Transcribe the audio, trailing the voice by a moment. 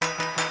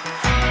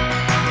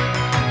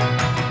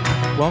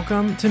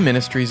Welcome to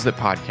Ministries That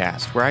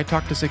Podcast, where I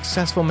talk to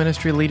successful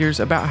ministry leaders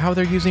about how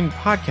they're using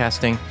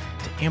podcasting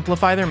to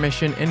amplify their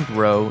mission and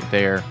grow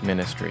their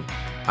ministry.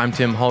 I'm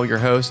Tim Hull, your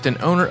host and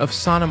owner of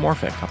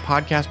Sonomorphic, a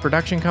podcast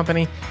production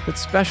company that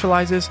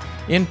specializes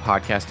in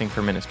podcasting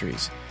for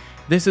ministries.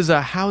 This is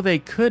a How They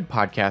Could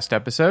podcast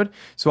episode,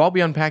 so I'll be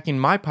unpacking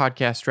my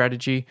podcast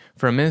strategy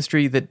for a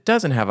ministry that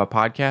doesn't have a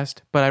podcast,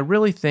 but I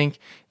really think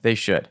they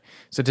should.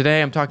 So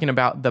today I'm talking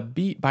about The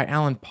Beat by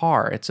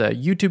Parr. It's a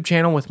YouTube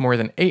channel with more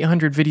than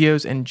 800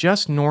 videos and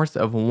just north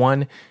of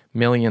 1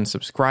 million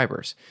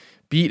subscribers.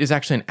 BEAT is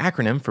actually an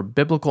acronym for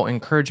Biblical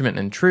Encouragement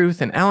and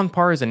Truth, and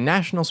Parr is a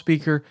national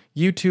speaker,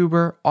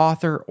 YouTuber,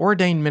 author,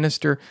 ordained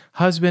minister,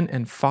 husband,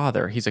 and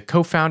father. He's a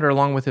co-founder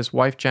along with his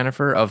wife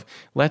Jennifer of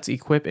Let's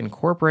Equip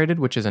Incorporated,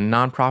 which is a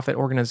nonprofit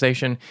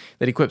organization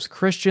that equips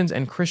Christians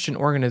and Christian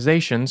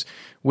organizations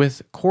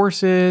with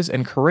courses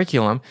and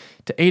curriculum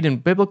to aid in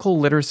biblical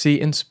literacy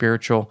and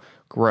spiritual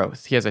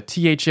growth. He has a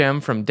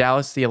THM from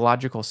Dallas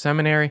Theological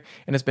Seminary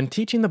and has been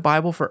teaching the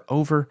Bible for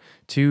over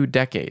 2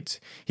 decades.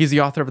 He's the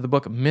author of the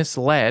book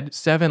Misled: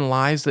 7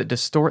 Lies That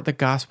Distort the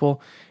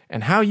Gospel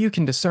and How You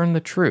Can Discern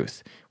the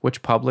Truth,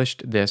 which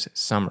published this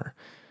summer.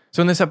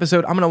 So in this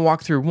episode, I'm going to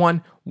walk through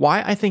 1,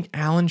 why I think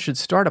Alan should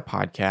start a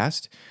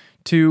podcast,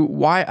 2,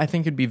 why I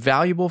think it'd be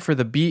valuable for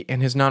The Beat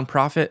and his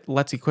nonprofit,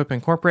 Let's Equip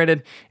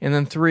Incorporated, and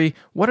then 3,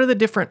 what are the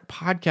different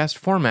podcast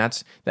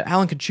formats that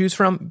Alan could choose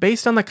from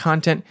based on the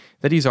content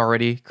that he's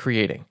already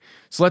creating.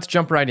 So let's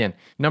jump right in.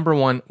 Number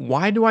 1,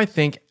 why do I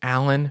think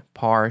Alan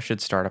Parr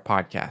should start a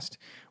podcast?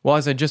 Well,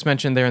 as I just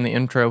mentioned there in the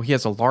intro, he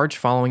has a large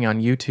following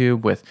on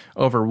YouTube with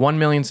over 1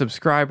 million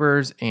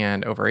subscribers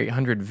and over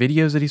 800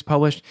 videos that he's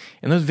published.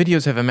 And those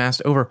videos have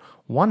amassed over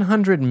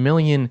 100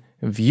 million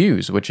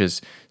views, which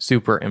is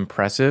super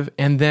impressive.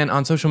 And then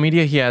on social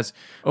media, he has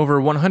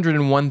over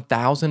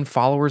 101,000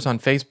 followers on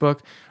Facebook,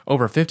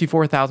 over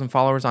 54,000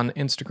 followers on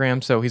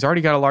Instagram. So he's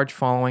already got a large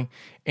following.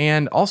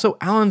 And also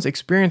Alan's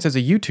experience as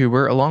a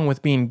YouTuber, along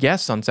with being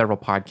guests on several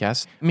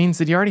podcasts, means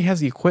that he already has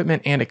the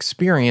equipment and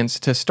experience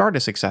to start a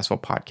successful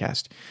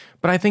podcast.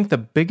 But I think the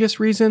biggest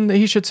reason that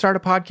he should start a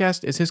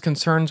podcast is his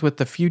concerns with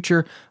the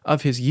future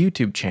of his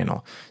YouTube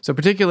channel. So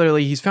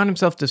particularly, he's found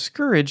himself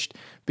discouraged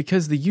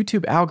because the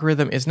YouTube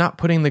algorithm is not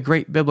putting the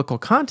great biblical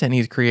content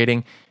he's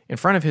creating in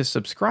front of his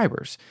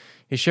subscribers.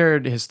 He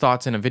shared his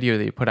thoughts in a video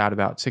that he put out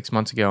about 6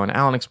 months ago, and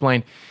Alan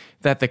explained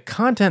that the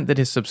content that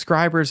his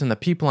subscribers and the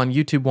people on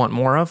YouTube want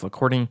more of,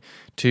 according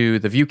to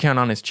the view count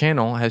on his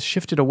channel, has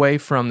shifted away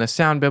from the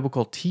sound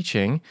biblical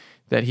teaching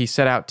that he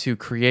set out to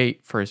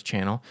create for his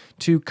channel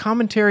to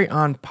commentary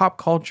on pop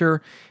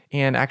culture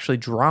and actually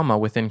drama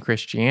within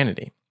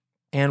Christianity.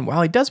 And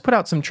while he does put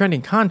out some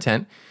trending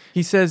content,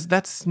 he says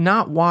that's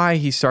not why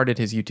he started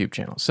his YouTube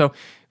channel. So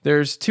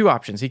there's 2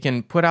 options. He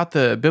can put out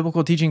the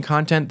biblical teaching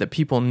content that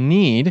people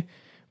need,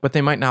 but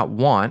they might not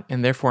want,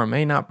 and therefore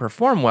may not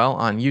perform well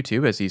on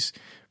YouTube, as he's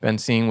been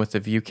seeing with the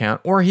view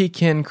count, or he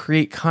can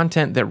create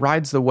content that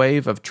rides the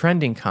wave of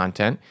trending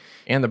content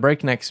and the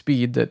breakneck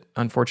speed that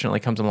unfortunately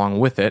comes along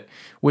with it,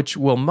 which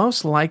will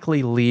most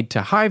likely lead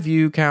to high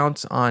view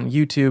counts on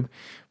YouTube.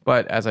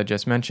 But as I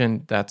just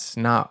mentioned, that's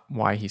not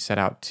why he set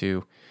out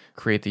to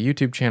create the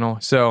YouTube channel.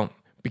 So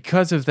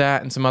because of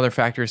that and some other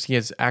factors, he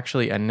has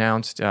actually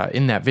announced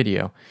in that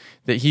video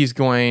that he's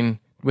going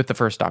with the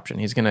first option.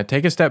 He's going to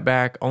take a step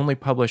back, only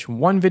publish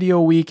 1 video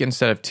a week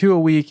instead of 2 a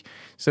week,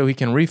 so he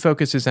can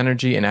refocus his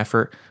energy and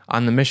effort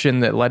on the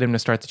mission that led him to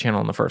start the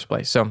channel in the first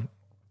place. So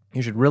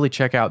you should really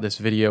check out this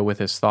video with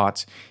his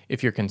thoughts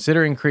if you're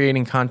considering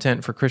creating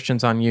content for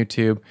Christians on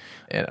YouTube,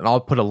 and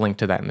I'll put a link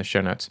to that in the show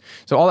notes.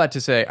 So all that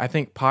to say, I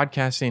think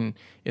podcasting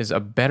is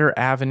a better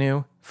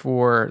avenue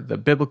for the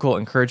biblical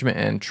encouragement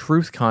and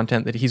truth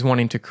content that he's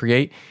wanting to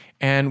create,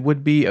 and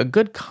would be a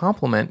good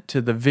complement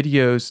to the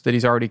videos that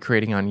he's already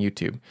creating on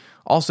YouTube.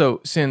 Also,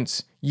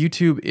 since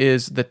YouTube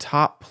is the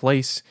top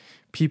place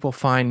people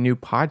find new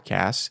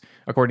podcasts,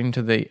 according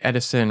to the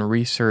Edison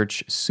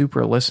Research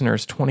Super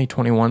Listeners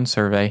 2021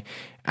 survey,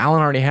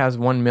 Alan already has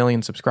 1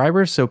 million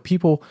subscribers, so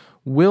people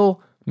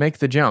will make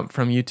the jump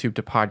from YouTube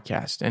to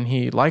podcast, and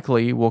he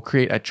likely will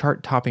create a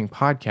chart-topping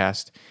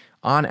podcast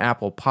on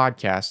Apple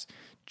Podcasts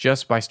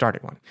just by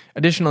starting one.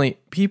 Additionally,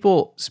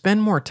 people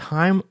spend more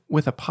time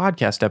with a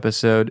podcast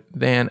episode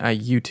than a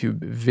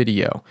YouTube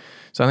video.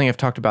 So I think I've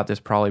talked about this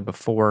probably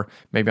before,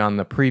 maybe on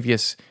the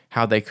previous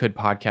How They Could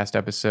podcast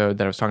episode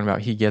that I was talking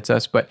about, He Gets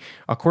Us. But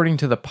according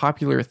to the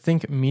popular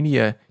Think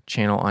Media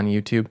channel on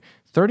YouTube,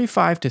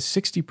 35 to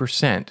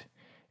 60%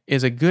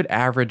 is a good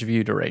average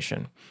view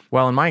duration.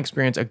 While in my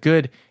experience, a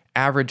good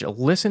average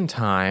listen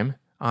time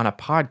on a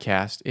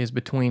podcast is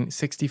between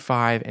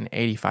 65 and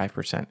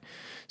 85%.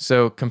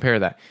 So compare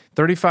that.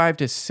 35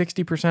 to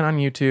 60% on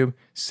YouTube,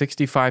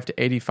 65 to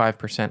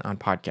 85% on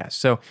podcasts.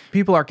 So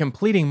people are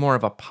completing more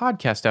of a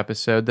podcast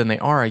episode than they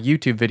are a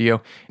YouTube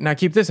video. Now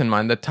keep this in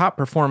mind, the top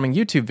performing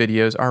YouTube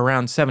videos are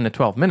around 7 to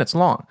 12 minutes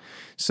long.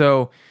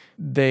 So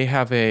they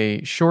have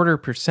a shorter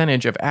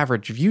percentage of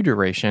average view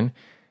duration,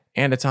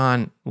 and it's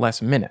on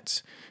less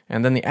minutes.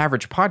 And then the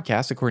average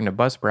podcast, according to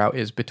Buzzsprout,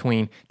 is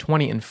between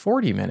 20 and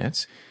 40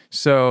 minutes.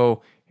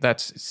 So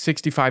that's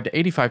 65 to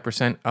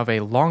 85% of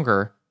a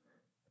longer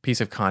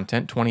piece of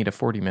content, 20 to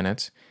 40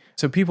 minutes.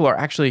 So people are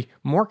actually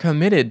more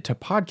committed to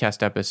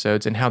podcast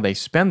episodes and how they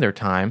spend their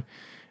time.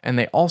 And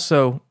they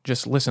also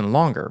just listen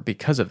longer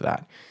because of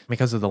that,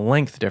 because of the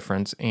length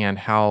difference and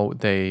how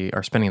they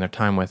are spending their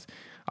time with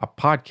a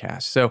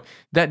podcast. So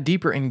that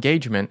deeper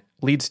engagement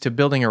leads to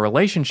building a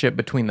relationship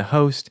between the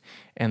host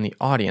and the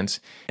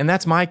audience. And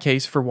that's my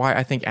case for why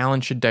I think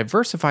Alan should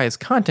diversify his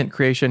content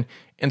creation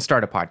and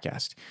start a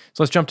podcast.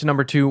 So let's jump to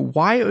number 2,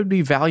 why it would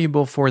be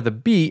valuable for The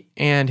Beat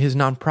and his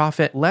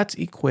nonprofit, Let's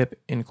Equip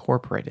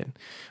Incorporated.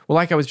 Well,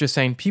 like I was just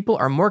saying, people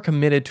are more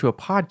committed to a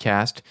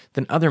podcast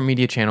than other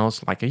media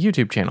channels like a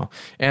YouTube channel.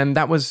 And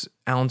that was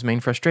Alan's main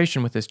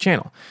frustration with his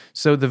channel.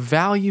 So the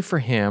value for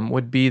him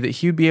would be that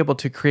he would be able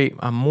to create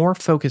a more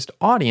focused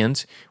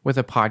audience with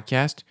a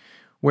podcast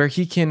where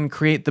he can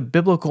create the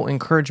biblical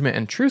encouragement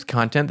and truth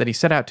content that he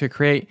set out to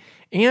create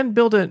and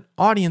build an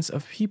audience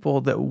of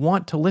people that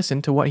want to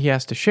listen to what he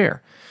has to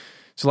share.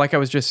 So like I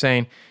was just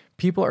saying,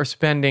 people are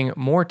spending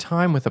more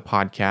time with a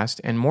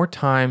podcast, and more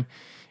time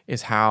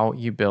is how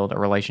you build a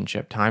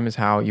relationship. Time is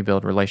how you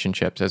build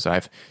relationships, as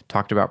I've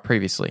talked about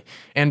previously.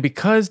 And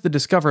because the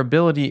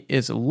discoverability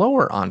is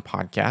lower on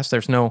podcasts,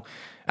 there's no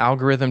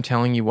algorithm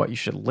telling you what you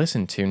should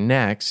listen to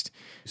next.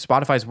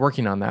 Spotify's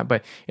working on that,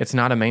 but it's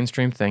not a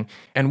mainstream thing.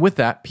 And with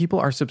that, people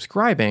are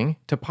subscribing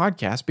to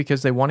podcasts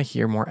because they want to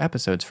hear more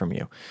episodes from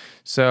you.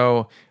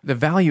 So the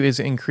value is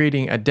in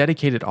creating a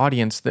dedicated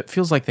audience that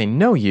feels like they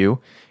know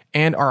you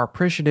and are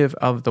appreciative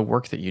of the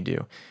work that you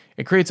do.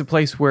 It creates a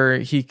place where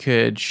he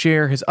could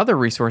share his other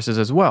resources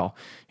as well,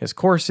 his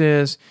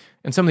courses,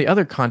 and some of the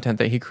other content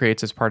that he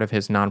creates as part of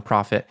his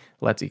nonprofit,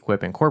 Let's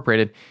Equip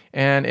Incorporated.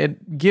 And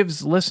it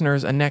gives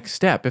listeners a next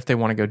step if they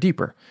want to go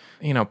deeper.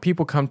 You know,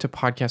 people come to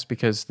podcasts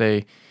because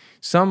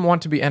some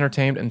want to be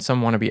entertained and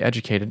some want to be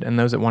educated. And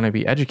those that want to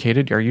be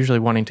educated are usually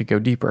wanting to go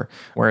deeper.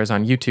 Whereas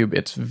on YouTube,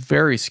 it's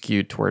very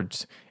skewed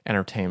towards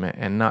entertainment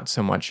and not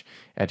so much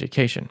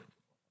education.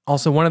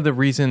 Also, one of the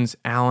reasons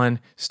Alan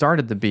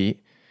started The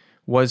Beat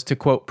was to,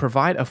 quote,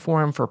 provide a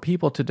forum for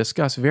people to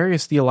discuss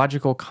various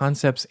theological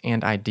concepts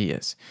and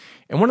ideas.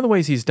 And one of the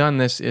ways he's done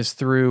this is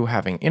through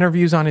having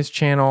interviews on his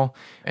channel,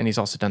 and he's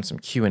also done some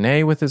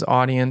Q&A with his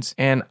audience,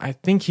 and I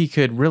think he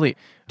could really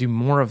do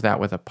more of that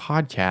with a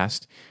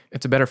podcast.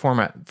 It's a better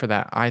format for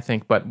that, I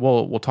think, but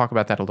we'll talk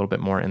about that a little bit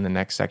more in the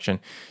next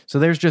section. So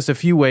there's just a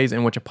few ways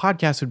in which a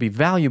podcast would be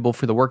valuable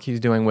for the work he's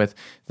doing with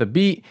The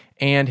Beat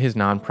and his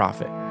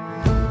nonprofit.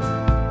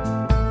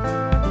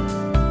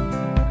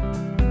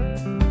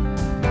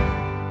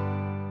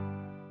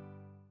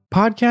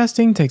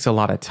 Podcasting takes a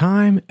lot of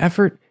time,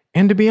 effort,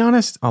 and to be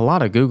honest, a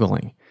lot of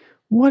Googling.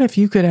 What if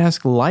you could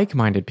ask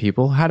like-minded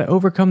people how to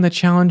overcome the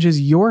challenges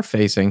you're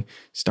facing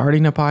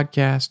starting a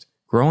podcast,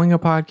 growing a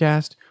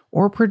podcast,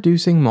 or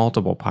producing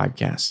multiple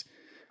podcasts?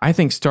 I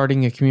think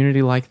starting a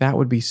community like that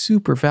would be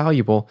super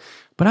valuable,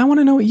 but I want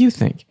to know what you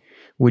think.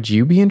 Would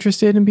you be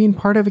interested in being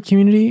part of a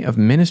community of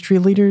ministry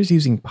leaders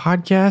using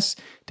podcasts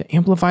to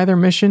amplify their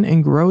mission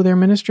and grow their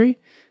ministry?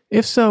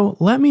 If so,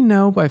 let me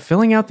know by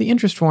filling out the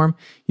interest form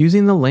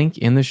using the link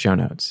in the show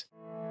notes.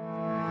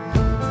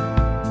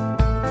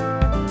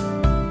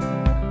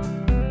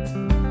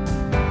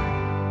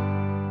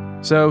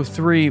 So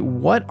 3,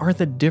 what are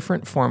the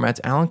different formats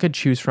Alan could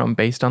choose from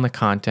based on the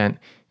content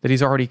that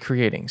he's already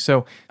creating?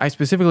 So I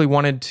specifically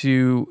wanted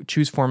to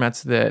choose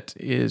formats that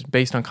is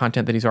based on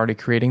content that he's already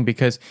creating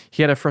because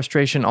he had a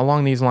frustration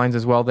along these lines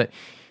as well, that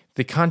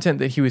the content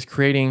that he was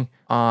creating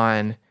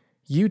on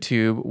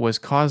YouTube was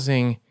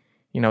causing,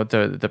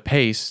 the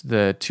pace,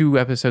 the 2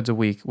 episodes a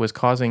week was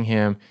causing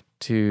him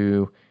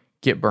to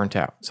get burnt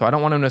out. So I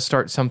don't want him to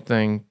start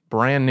something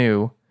brand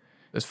new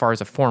as far as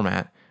a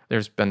format.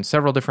 There's been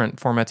several different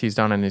formats he's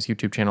done on his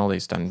YouTube channel.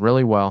 He's done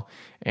really well.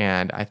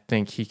 And I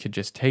think he could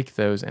just take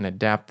those and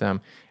adapt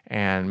them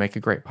and make a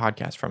great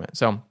podcast from it.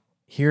 So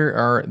here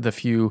are the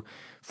few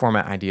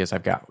format ideas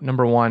I've got.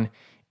 Number 1,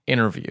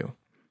 interview.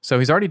 So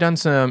he's already done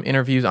some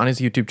interviews on his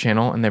YouTube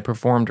channel, and they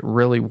performed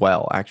really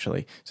well,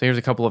 actually. So here's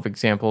a couple of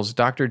examples.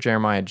 Dr.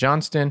 Jeremiah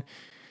Johnston,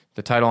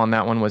 the title on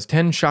that one was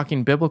 10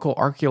 Shocking Biblical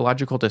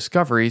Archaeological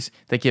Discoveries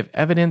That Give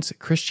Evidence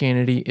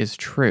Christianity is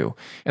True.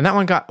 And that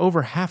one got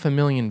over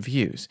 500,000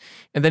 views.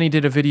 And then he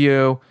did a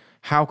video,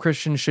 How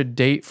Christians Should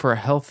Date for a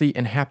Healthy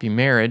and Happy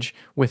Marriage,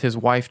 with his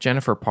wife,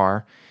 Jennifer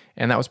Parr.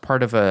 And that was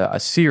part of a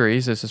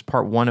series. This is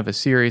part 1 of a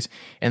series.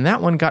 And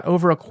that one got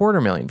over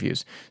 250,000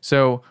 views.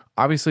 So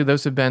obviously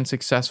those have been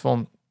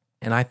successful.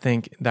 And I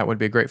think that would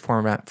be a great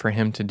format for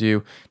him to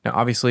do. Now,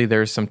 obviously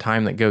there's some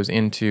time that goes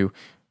into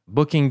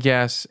booking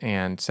guests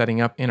and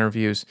setting up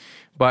interviews,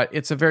 but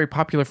it's a very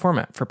popular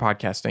format for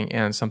podcasting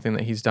and something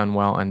that he's done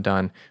well and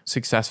done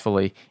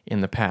successfully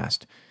in the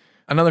past.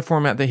 Another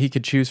format that he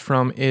could choose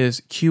from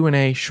is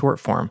Q&A short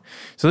form.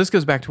 So this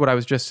goes back to what I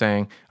was just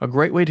saying. A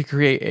great way to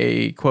create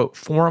a, quote,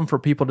 forum for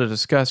people to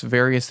discuss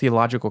various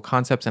theological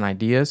concepts and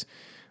ideas.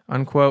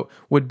 unquote,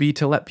 would be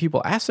to let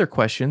people ask their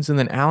questions, and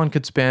then Alan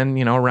could spend,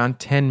 around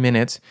 10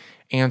 minutes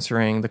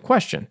answering the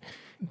question.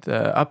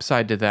 The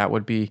upside to that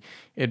would be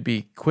it'd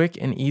be quick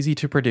and easy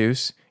to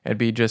produce. It'd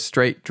be just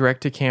straight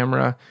direct to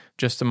camera,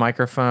 just a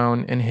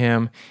microphone and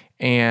him,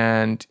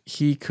 and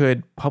he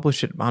could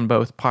publish it on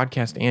both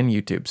podcast and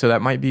YouTube. So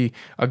that might be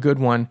a good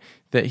one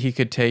that he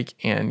could take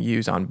and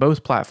use on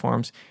both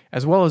platforms,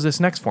 as well as this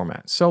next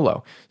format,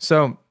 solo.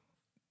 So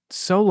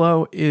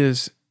solo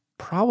is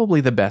probably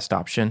the best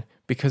option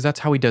because that's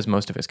how he does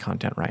most of his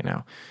content right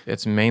now.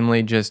 It's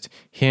mainly just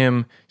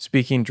him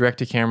speaking direct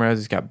to cameras.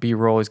 He's got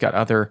B-roll, he's got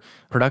other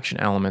production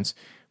elements,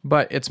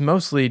 but it's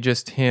mostly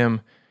just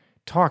him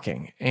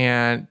talking.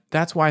 And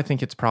that's why I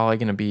think it's probably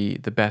going to be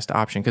the best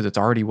option, because it's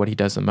already what he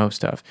does the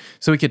most of.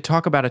 So he could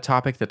talk about a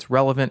topic that's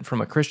relevant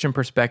from a Christian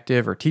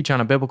perspective or teach on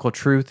a biblical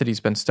truth that he's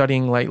been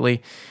studying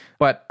lately.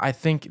 But I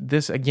think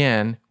this,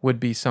 again, would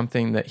be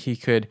something that he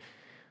could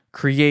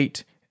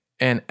create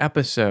an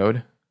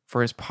episode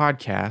for his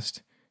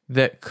podcast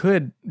that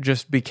could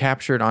just be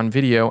captured on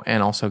video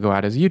and also go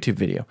out as a YouTube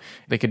video.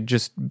 They could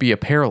just be a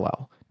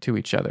parallel to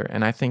each other.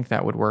 And I think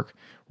that would work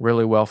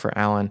really well for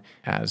Alan,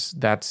 as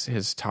that's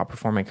his top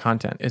performing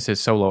content, is his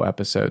solo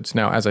episodes.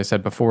 Now, as I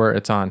said before,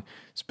 it's on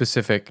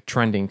specific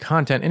trending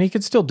content, and he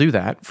could still do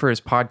that for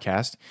his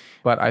podcast,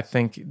 but I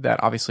think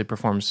that obviously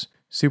performs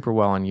super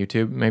well on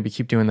YouTube. Maybe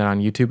keep doing that on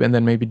YouTube, and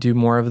then maybe do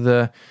more of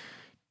the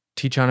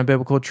teach on a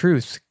biblical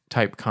truth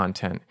type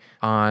content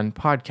on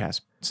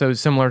podcasts. So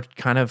similar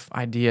kind of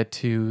idea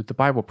to the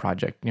Bible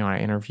Project. I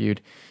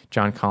interviewed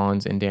John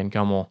Collins and Dan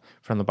Gummel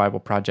from the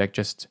Bible Project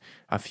just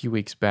a few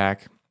weeks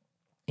back,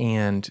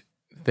 and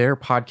their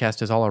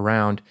podcast is all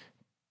around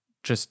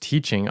just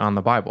teaching on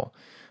the Bible,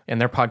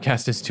 and their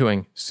podcast is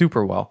doing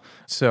super well.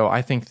 So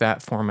I think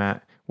that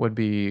format would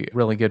be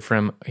really good for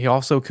him. He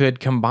also could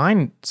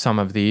combine some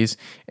of these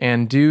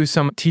and do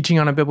some teaching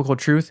on a biblical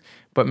truth,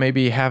 but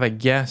maybe have a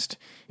guest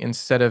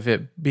instead of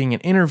it being an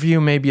interview.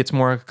 Maybe it's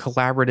more a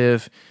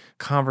collaborative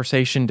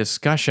conversation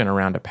discussion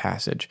around a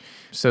passage.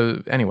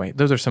 So anyway,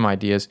 those are some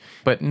ideas.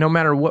 But no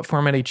matter what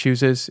format he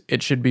chooses,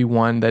 it should be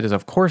one that is,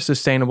 of course,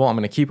 sustainable. I'm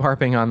going to keep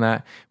harping on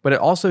that. But it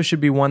also should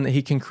be one that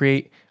he can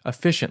create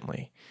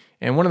efficiently.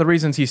 And one of the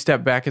reasons he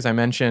stepped back, as I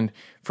mentioned,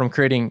 from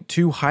creating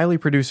 2 highly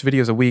produced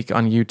videos a week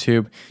on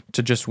YouTube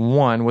to just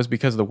one was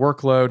because the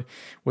workload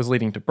was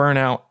leading to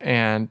burnout,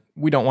 and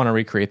we don't want to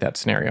recreate that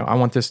scenario. I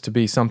want this to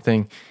be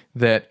something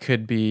that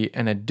could be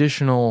an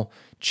additional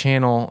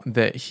channel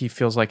that he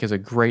feels like is a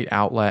great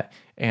outlet,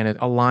 and it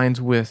aligns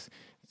with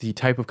the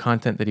type of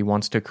content that he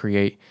wants to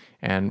create,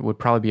 and would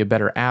probably be a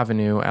better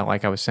avenue,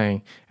 like I was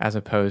saying, as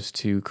opposed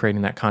to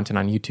creating that content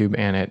on YouTube,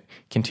 and it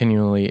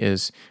continually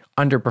is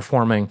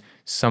underperforming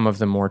some of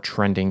the more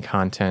trending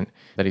content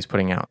that he's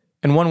putting out.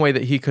 And one way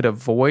that he could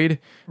avoid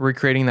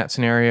recreating that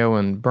scenario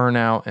and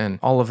burnout and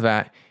all of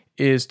that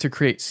is to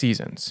create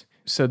seasons.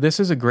 So this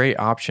is a great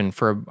option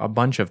for a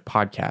bunch of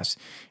podcasts,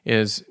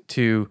 is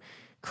to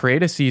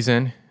create a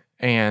season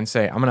and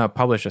say, I'm going to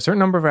publish a certain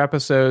number of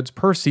episodes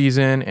per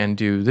season and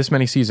do this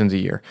many seasons a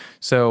year.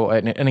 So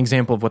an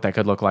example of what that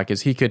could look like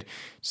is he could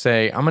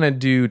say, I'm going to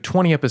do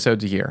 20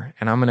 episodes a year,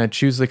 and I'm going to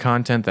choose the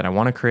content that I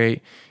want to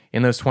create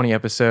in those 20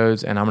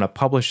 episodes, and I'm going to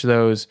publish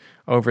those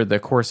over the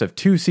course of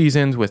 2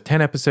 seasons with 10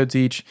 episodes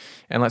each.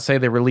 And let's say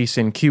they release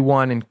in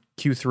Q1 and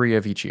Q3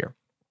 of each year.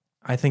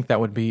 I think that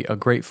would be a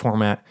great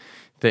format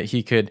that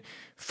he could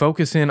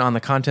focus in on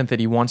the content that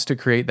he wants to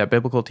create, that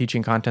biblical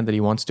teaching content that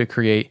he wants to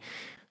create,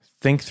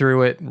 think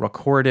through it,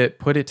 record it,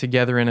 put it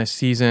together in a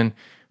season,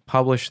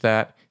 publish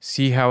that,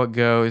 see how it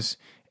goes,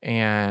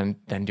 and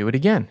then do it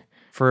again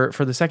for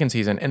the second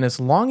season. And as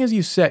long as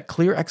you set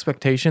clear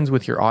expectations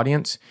with your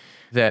audience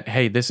that,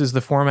 hey, this is the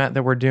format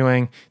that we're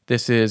doing,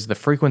 this is the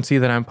frequency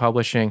that I'm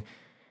publishing,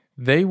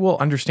 they will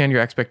understand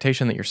your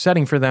expectation that you're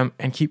setting for them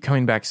and keep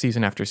coming back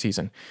season after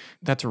season.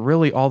 That's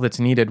really all that's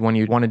needed when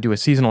you want to do a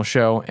seasonal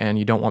show and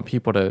you don't want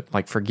people to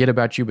forget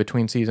about you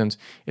between seasons,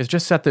 is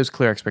just set those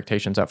clear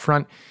expectations up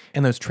front,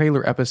 and those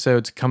trailer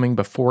episodes coming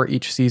before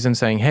each season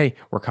saying, hey,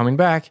 we're coming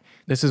back.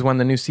 This is when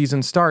the new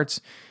season starts.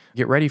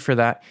 Get ready for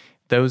that.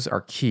 Those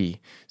are key.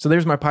 So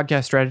there's my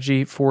podcast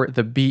strategy for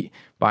The Beat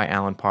by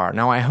Alan Parr.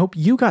 Now, I hope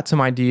you got some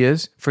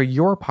ideas for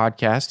your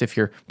podcast if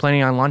you're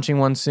planning on launching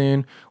one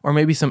soon, or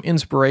maybe some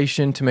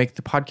inspiration to make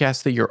the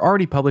podcast that you're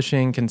already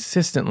publishing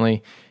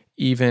consistently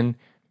even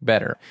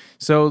better.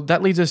 So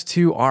that leads us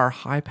to our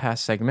high pass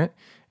segment.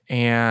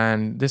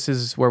 And this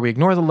is where we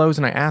ignore the lows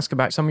and I ask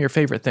about some of your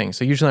favorite things.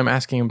 So usually I'm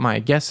asking my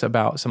guests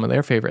about some of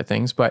their favorite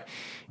things, but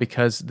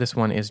because this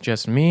one is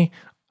just me,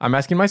 I'm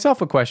asking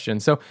myself a question.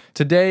 So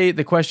today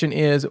the question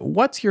is,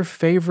 what's your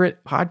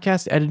favorite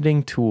podcast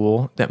editing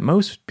tool that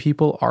most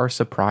people are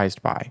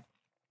surprised by?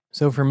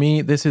 So for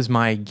me, this is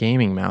my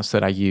gaming mouse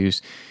that I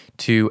use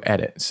to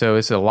edit. So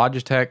it's a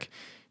Logitech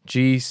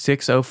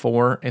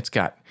G604. It's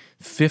got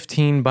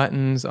 15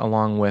 buttons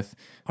along with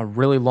a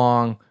really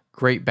long,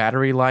 great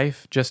battery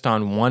life just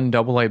on one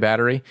AA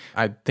battery.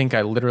 I think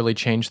I literally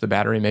change the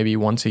battery maybe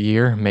once a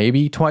year,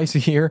 maybe twice a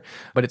year,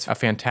 but it's a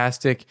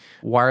fantastic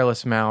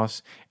wireless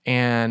mouse.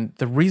 And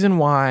the reason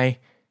why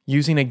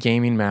using a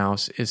gaming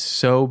mouse is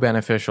so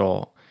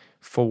beneficial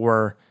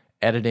for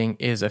editing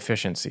is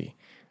efficiency.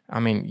 I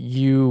mean,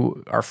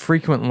 you are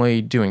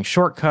frequently doing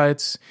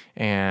shortcuts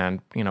and,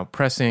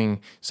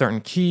 pressing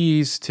certain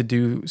keys to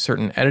do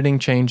certain editing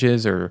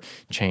changes or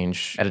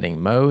change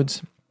editing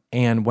modes.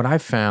 And what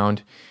I've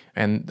found,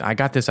 and I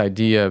got this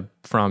idea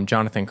from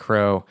Jonathan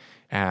Crow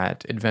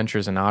at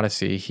Adventures in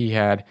Odyssey, he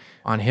had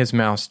on his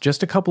mouse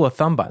just a couple of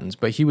thumb buttons,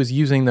 but he was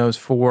using those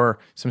for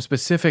some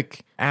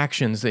specific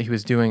actions that he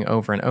was doing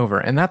over and over.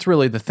 And that's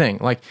really the thing.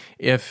 Like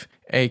if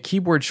a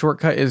keyboard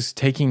shortcut is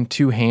taking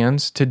two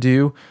hands to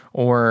do,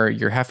 or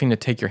you're having to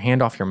take your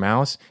hand off your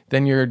mouse,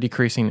 then you're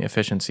decreasing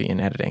efficiency in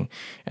editing.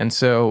 And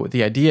so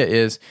the idea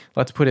is,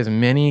 let's put as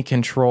many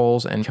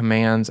controls and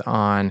commands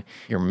on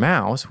your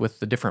mouse with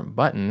the different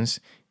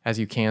buttons as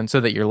you can,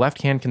 so that your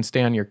left hand can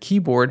stay on your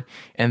keyboard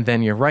and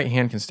then your right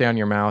hand can stay on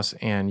your mouse,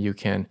 and you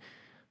can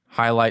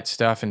highlight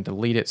stuff and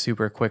delete it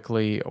super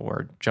quickly,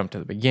 or jump to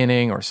the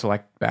beginning, or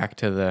select back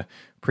to the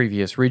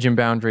previous region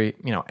boundary,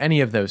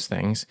 any of those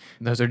things.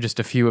 Those are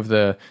just a few of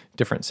the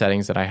different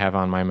settings that I have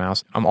on my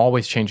mouse. I'm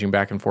always changing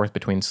back and forth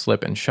between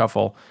slip and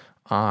shuffle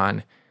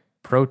on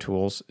Pro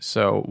Tools.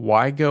 So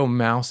why go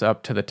mouse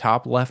up to the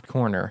top left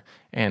corner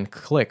and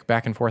click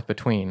back and forth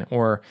between,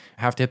 or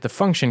have to hit the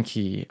function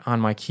key on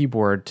my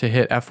keyboard to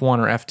hit F1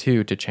 or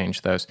F2 to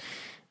change those?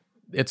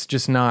 It's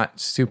just not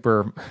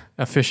super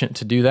efficient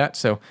to do that,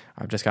 so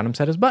I've just got them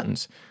set as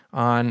buttons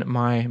on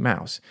my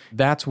mouse.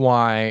 That's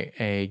why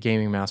a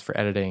gaming mouse for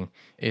editing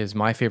is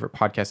my favorite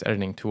podcast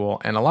editing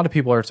tool, and a lot of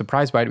people are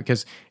surprised by it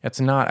because it's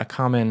not a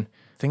common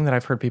thing that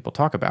I've heard people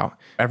talk about.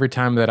 Every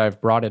time that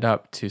I've brought it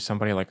up to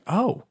somebody, like,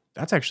 oh,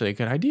 that's actually a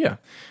good idea.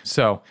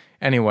 So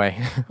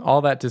anyway,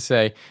 all that to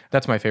say,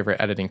 that's my favorite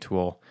editing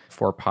tool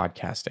for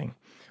podcasting.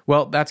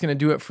 Well, that's going to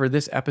do it for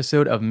this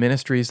episode of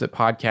Ministries That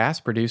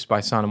Podcast, produced by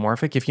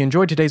Sonomorphic. If you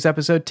enjoyed today's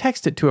episode,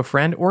 text it to a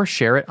friend or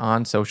share it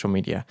on social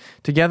media.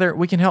 Together,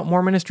 we can help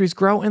more ministries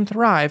grow and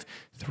thrive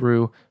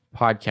through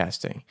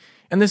podcasting.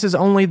 And this is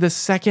only the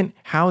second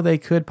How They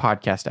Could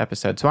podcast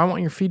episode, so I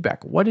want your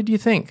feedback. What did you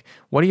think?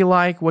 What do you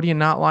like? What do you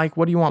not like?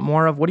 What do you want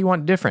more of? What do you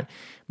want different?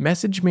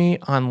 Message me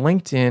on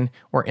LinkedIn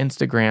or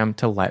Instagram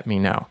to let me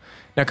know.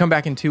 Now come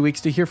back in 2 weeks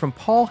to hear from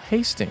Paul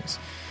Hastings.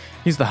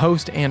 He's the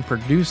host and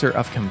producer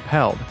of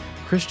Compelled,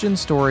 Christian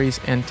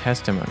Stories and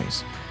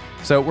Testimonies.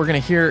 So we're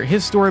going to hear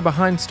his story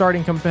behind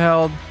starting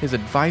Compelled, his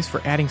advice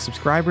for adding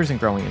subscribers and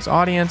growing his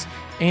audience,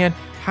 and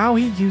how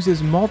he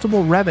uses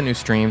multiple revenue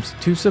streams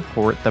to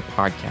support the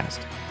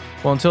podcast.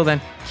 Well, until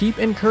then, keep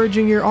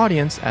encouraging your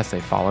audience as they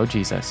follow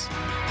Jesus.